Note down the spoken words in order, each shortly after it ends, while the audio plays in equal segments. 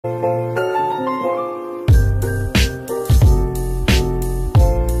Hello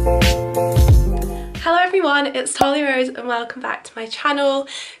everyone, it's Talia Rose and welcome back to my channel.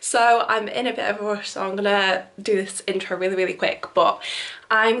 So I'm in a bit of a rush, so I'm gonna do this intro really quick, but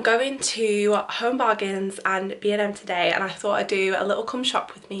I'm going to Home Bargains and B&M today, and I thought I'd do a little come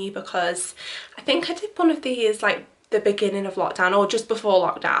shop with me because I think I did one of these like the beginning of lockdown or just before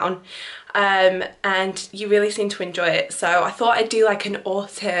lockdown, and you really seem to enjoy it, so I thought I'd do like an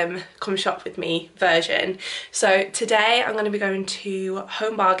autumn come shop with me version. So today I'm going to be going to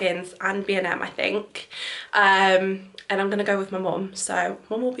Home Bargains and B&M, I think, and I'm going to go with my mum, so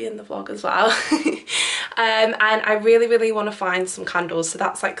mum will be in the vlog as well. And I really want to find some candles, so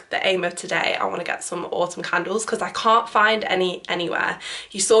that's like the aim of today. I want to get some autumn candles because I can't find any anywhere.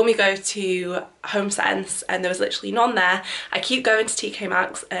 You saw me go to Home Sense and there was literally none there. I keep going to TK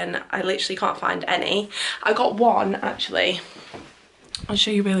Maxx and I literally can't find any. I got one actually. I'll show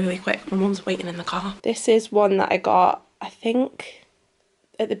you really quick. My mum's waiting in the car. This is one that I got, I think,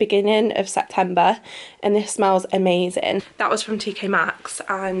 at the beginning of September, and this smells amazing. That was from TK Maxx,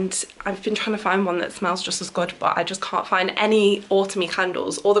 and I've been trying to find one that smells just as good, but I just can't find any autumny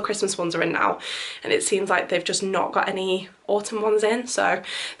candles. All the Christmas ones are in now, and it seems like they've just not got any autumn ones in, so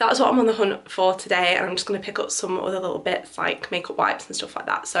that's what I'm on the hunt for today. And I'm just going to pick up some other little bits like makeup wipes and stuff like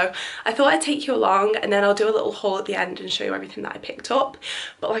that. So I thought I'd take you along, and then I'll do a little haul at the end and show you everything that I picked up.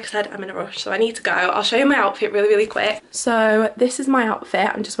 But like I said, I'm in a rush, so I need to go. I'll show you my outfit really quick. So this is my outfit.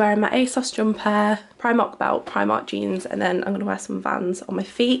 I'm just wearing my ASOS jumper, Primark belt, Primark jeans, and then I'm going to wear some Vans on my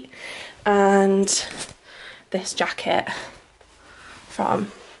feet and this jacket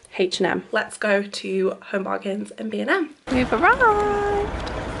from H&M. Let's go to Home Bargains and B&M. We've arrived!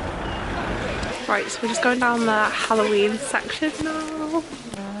 Right, so we're just going down the Halloween section now.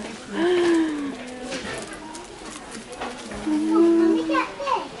 Can we get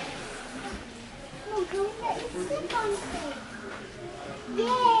this? Oh, can we get the slip-on thing?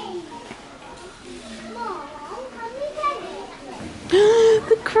 Yay! Mom, can we get it?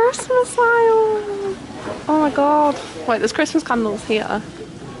 The Christmas aisle! Oh my god. Wait, there's Christmas candles here.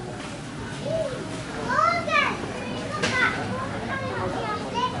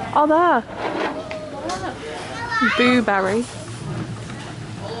 Oh, there. Blueberry.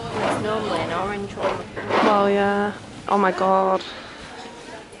 It's normally an orange one. Well, yeah. Oh my god.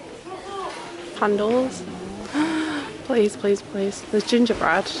 Candles. Please. There's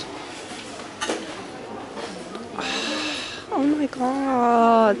gingerbread. Oh my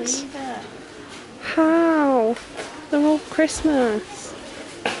god. How? They're all Christmas.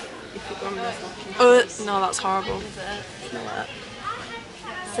 No, that's horrible. Smell it.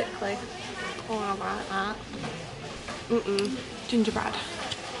 Sickly. Oh, I like that. Gingerbread.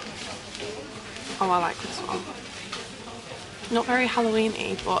 Oh, I like this one. Not very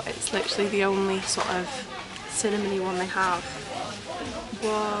Halloween-y, but it's literally the only sort of cinnamony one they have.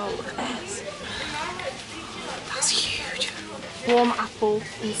 Whoa, look at this. That's huge. Warm apple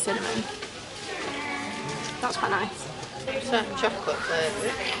and cinnamon. That's quite nice. Some chocolate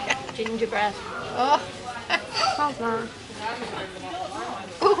flavour. Gingerbread. Oh. How's that?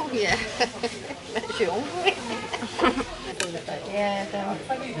 Oh yeah. Makes you hungry. Yeah,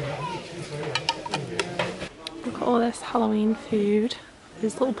 Look at all this Halloween food.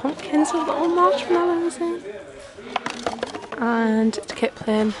 There's little pumpkins with little marshmallows in. And it's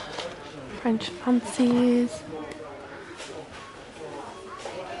Kipling. French fancies.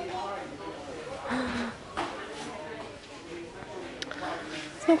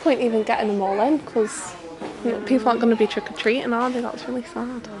 There's no point even getting them all in because people aren't going to be trick-or-treating, are they? That's really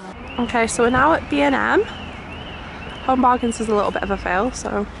sad. Okay, so we're now at B&M. Home Bargains is a little bit of a fail,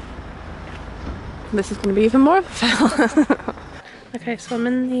 so this is going to be even more of a fail. Okay, so I'm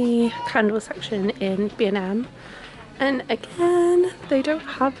in the candle section in B&M, and again, they don't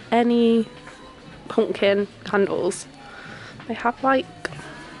have any pumpkin candles. They have like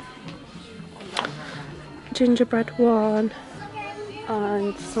gingerbread one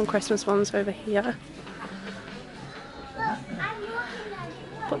and some Christmas ones over here.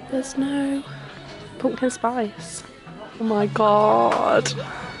 But there's no pumpkin spice. Oh my god.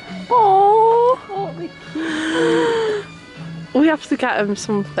 Oh. We have to get him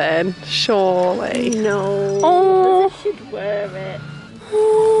something, surely. No. Oh. I should wear it.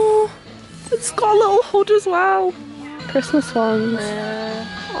 Oh. It's got a little hood as well. Christmas ones.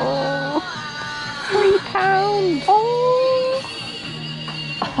 Oh. £3. Oh.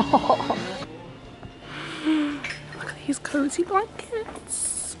 Oh. Look at these cozy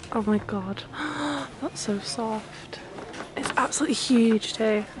blankets. Oh my god. That's so soft. It's absolutely huge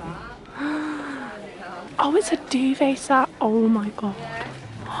too. Oh, it's a duvet set. Oh my god.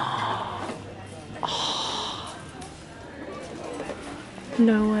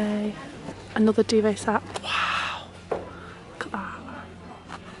 No way. Another duvet set. Wow. Look at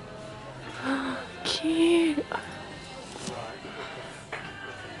that. Cute.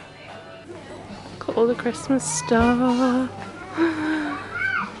 Look at all the Christmas stuff.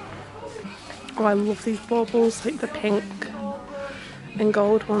 Oh, I love these baubles, like the pink and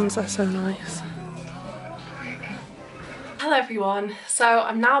gold ones are so nice. Hello everyone, so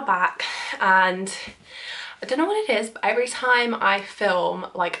I'm now back and I don't know what it is, but every time I film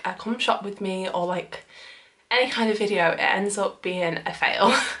like a come shop with me or like any kind of video, it ends up being a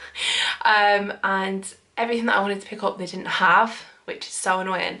fail. And everything that I wanted to pick up they didn't have, which is so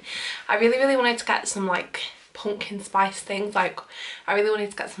annoying. I really wanted to get some like pumpkin spice things, like I really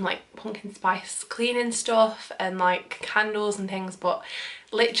wanted to get some like pumpkin spice cleaning stuff and like candles and things, but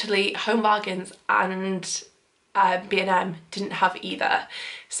literally Home Bargains and B&M didn't have either,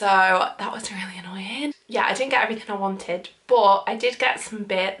 so that was really annoying. Yeah, I didn't get everything I wanted, but I did get some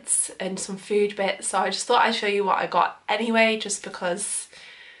bits and some food bits, so I just thought I'd show you what I got anyway, just because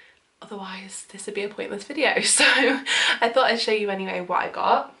otherwise this would be a pointless video. So I thought I'd show you anyway what I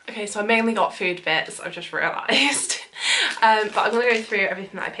got. Okay, so I mainly got food bits, I've just realised. But I'm going to go through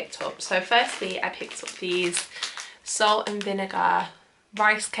everything that I picked up. So firstly, I picked up these salt and vinegar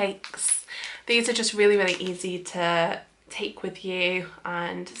rice cakes. These are just really easy to take with you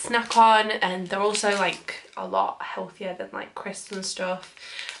and snack on, and they're also like a lot healthier than like crisps and stuff.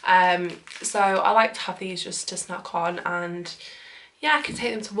 So I like to have these just to snack on, and yeah, I can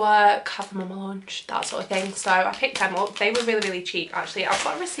take them to work, have them on my lunch, that sort of thing. So I picked them up. They were really cheap actually. I've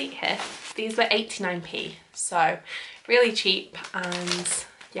got a receipt here. These were 89p, so really cheap, and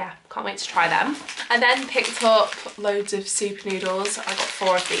yeah, can't wait to try them. I then picked up loads of super noodles. I got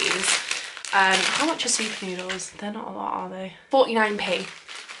 4 of these. How much are super noodles? They're not a lot, are they? 49p.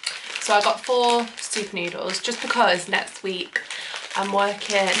 So I got 4 super noodles just because next week I'm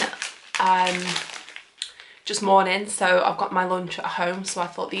working just morning, so I've got my lunch at home, so I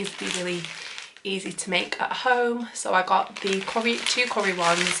thought these would be really easy to make at home. So I got the 2 curry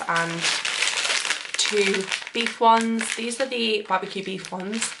ones and 2 beef ones. These are the barbecue beef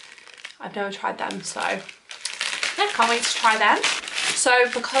ones. I've never tried them, so yeah, can't wait to try them. So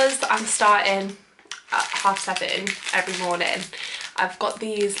because I'm starting at 7:30 every morning, I've got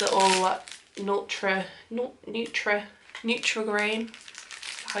these little Nutrigrain,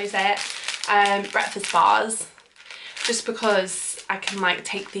 how you say it, breakfast bars, just because I can like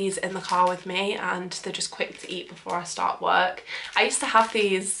take these in the car with me and they're just quick to eat before I start work. I used to have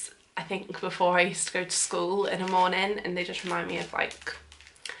these, I think, before I used to go to school in the morning, and they just remind me of like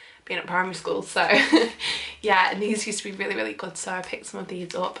being at primary school. So yeah, and these used to be really good, so I picked some of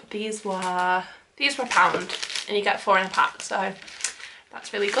these up. These were £1 and you get 4 in a pack, so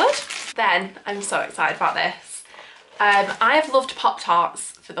that's really good. Then I'm so excited about this. I have loved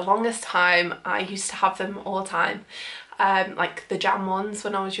Pop-Tarts for the longest time. I used to have them all the time, like the jam ones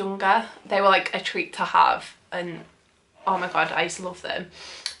when I was younger. They were like a treat to have, and oh my god, I used to love them.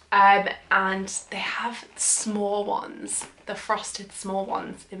 And they have small ones, the frosted small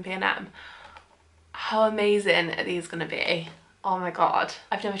ones in B&M. How amazing are these gonna be? Oh my god,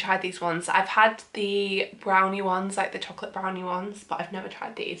 I've never tried these ones. I've had the brownie ones, like the chocolate brownie ones, but I've never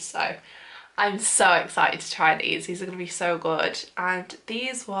tried these, so I'm so excited to try these. These are gonna be so good. And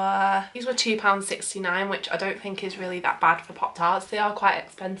these were £2.69, which I don't think is really that bad for Pop-Tarts. They are quite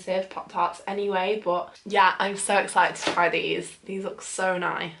expensive, Pop-Tarts anyway, but yeah, I'm so excited to try these. These look so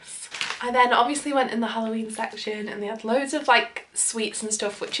nice. I then obviously went in the Halloween section and they had loads of like sweets and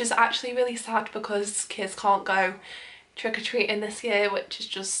stuff, which is actually really sad because kids can't go trick-or-treating this year, which is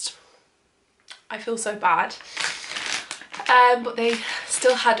just, I feel so bad. But they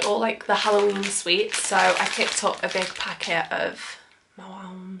still had all like the Halloween sweets, so I picked up a big packet of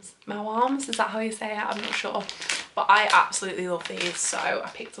Mawams, is that how you say it? I'm not sure, but I absolutely love these, so I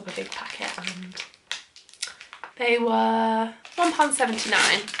picked up a big packet and they were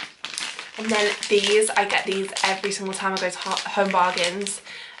 £1.79. And then these, I get these every single time I go to Home Bargains.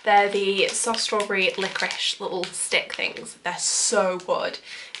 They're the soft strawberry licorice little stick things. They're so good.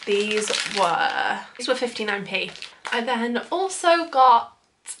 These were 59p. I then also got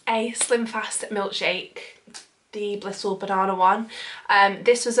a Slim Fast milkshake, the Blissful banana one.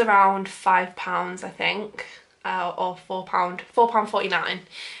 This was around £5, I think, or £4.49,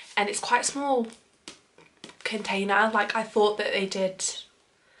 and it's quite a small container. Like, I thought that they did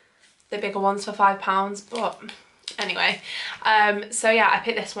the bigger ones for £5, but anyway, so yeah, I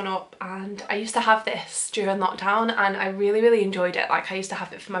picked this one up, and I used to have this during lockdown and I really enjoyed it. Like, I used to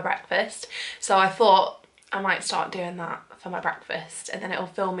have it for my breakfast, so I thought I might start doing that for my breakfast, and then it'll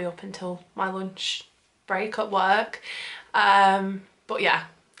fill me up until my lunch break at work. But But yeah,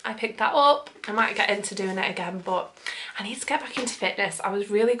 I picked that up. I might get into doing it again, but I need to get back into fitness. I was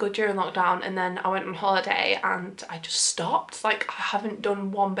really good during lockdown, and then I went on holiday and I just stopped. Like, I haven't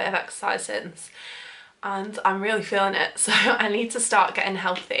done one bit of exercise since, and I'm really feeling it. So I need to start getting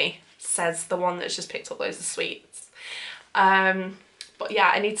healthy, says the one that's just picked up loads of sweets. But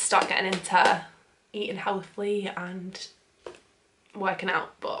yeah, I need to start getting into eating healthily and working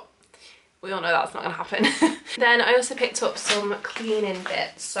out, but we all know that's not gonna happen. Then I also picked up some cleaning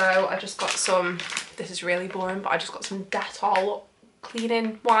bits. So I just got some, this is really boring, but I just got some Dettol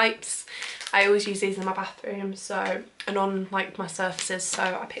cleaning wipes. I always use these in my bathroom, so, and on like my surfaces, so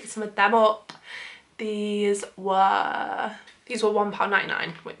I picked some of them up. These were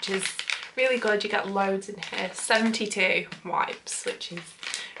 £1.99, which is really good. You get loads in here. 72 wipes, which is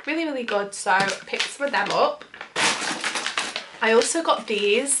really, really good. So I picked some of them up. I also got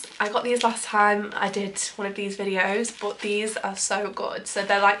these. I got these last time I did one of these videos, but these are so good. So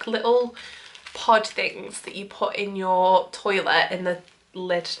they're like little pod things that you put in your toilet, in the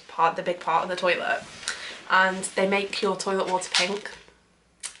lid part, the big part of the toilet, and they make your toilet water pink,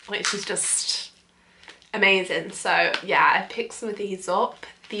 which is just amazing. So yeah, I picked some of these up.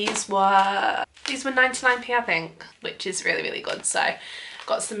 These were 99p, I think, which is really, really good. So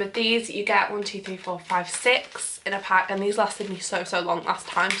got some of these. You get 1, 2, 3, 4, 5, 6 in a pack, and these lasted me so long last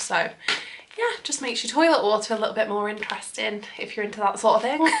time. So yeah, just makes your toilet water a little bit more interesting if you're into that sort of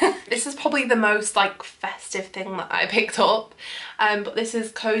thing. This is probably the most like festive thing that I picked up, but this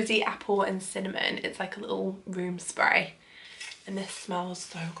is Cozy Apple and Cinnamon. It's like a little room spray, and this smells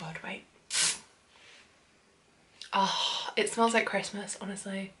so good. Wait. Oh, it smells like Christmas,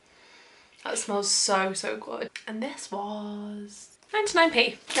 honestly. That smells so good. And this was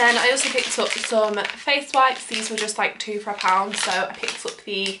 99p. Then I also picked up some face wipes. These were just like 2 for £1, so I picked up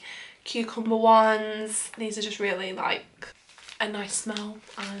the cucumber ones. These are just really like a nice smell,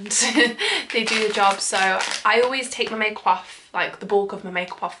 and they do the job. So I always take my makeup off, like the bulk of my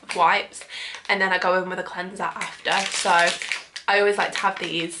makeup off with wipes, and then I go in with a cleanser after. So I always like to have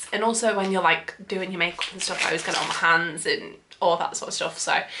these, and also when you're like doing your makeup and stuff, I always get it on my hands and all that sort of stuff.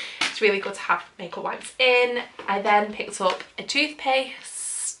 So it's really good to have makeup wipes in. I then picked up a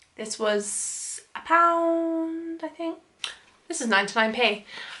toothpaste. This was £1, I think. This is 99p.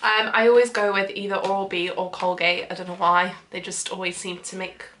 I always go with either Oral-B or Colgate. I don't know why. They just always seem to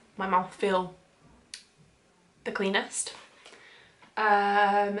make my mouth feel the cleanest.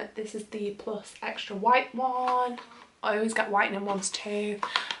 This is the Plus Extra White one. I always get whitening ones too.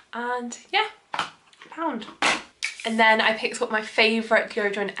 And yeah, £1. And then I picked up my favourite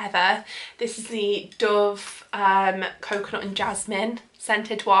deodorant ever. This is the Dove Coconut and Jasmine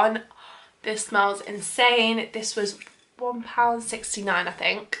scented one. This smells insane. This was £1.69, I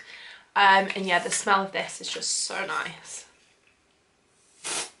think. And yeah, the smell of this is just so nice.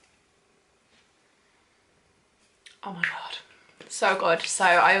 Oh my god, so good. So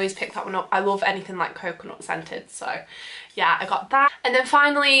I always pick that one up. I love anything like coconut scented, so yeah, I got that. And then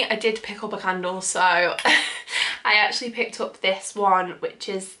finally I did pick up a candle. So I actually picked up this one, which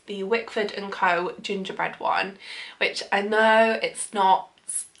is the Wickford & Co gingerbread one, which I know it's not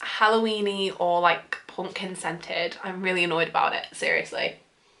Halloweeny or like pumpkin scented. I'm really annoyed about it, seriously,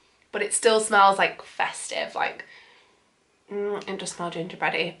 but it still smells like festive, like it just smells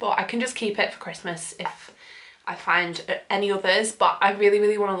gingerbready. But I can just keep it for Christmas if I find any others. But I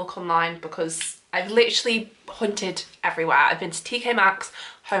really want to look online, because I've literally hunted everywhere. I've been to TK Maxx,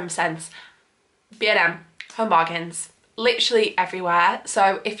 Home Sense, B&M, Home Bargains, literally everywhere.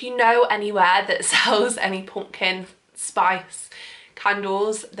 So if you know anywhere that sells any pumpkin spice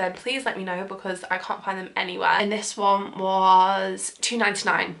candles, then please let me know, because I can't find them anywhere. And this one was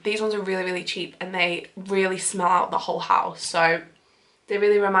 £2.99. These ones are really cheap, and they really smell out the whole house. So they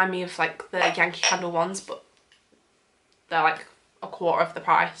really remind me of like the Yankee Candle ones, but they're like a quarter of the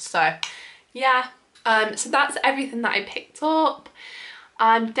price. So yeah, so that's everything that I picked up.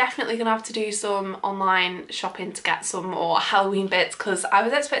 I'm definitely gonna have to do some online shopping to get some more Halloween bits, because I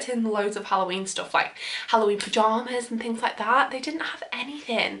was expecting loads of Halloween stuff, like Halloween pajamas and things like that. They didn't have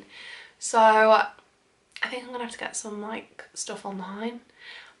anything, so I think I'm gonna have to get some like stuff online.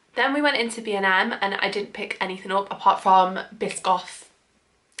 Then we went into B&M, and I didn't pick anything up apart from Biscoff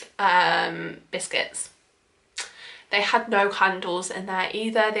biscuits. They had no candles in there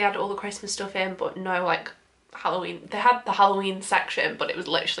either. They had all the Christmas stuff in, but no like Halloween. They had the Halloween section, but it was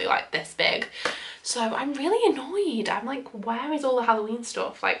literally like this big. So I'm really annoyed. I'm like, where is all the Halloween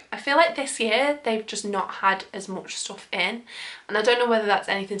stuff? Like, I feel like this year they've just not had as much stuff in, and I don't know whether that's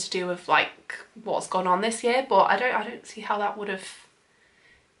anything to do with like what's gone on this year, but I don't see how that would have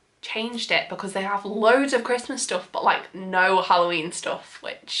changed it because they have loads of Christmas stuff but like no Halloween stuff,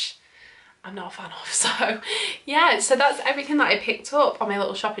 which I'm not a fan of. So yeah, so that's everything that I picked up on my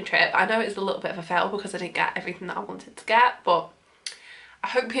little shopping trip. I know it's a little bit of a fail because I didn't get everything that I wanted to get, but I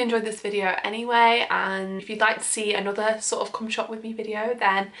hope you enjoyed this video anyway, and if you'd like to see another sort of come shop with me video,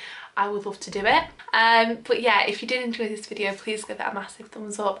 then I would love to do it. But yeah, if you did enjoy this video, please give it a massive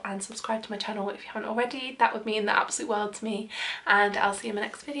thumbs up and subscribe to my channel if you haven't already. That would mean the absolute world to me, and I'll see you in my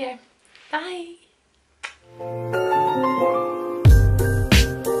next video. Bye!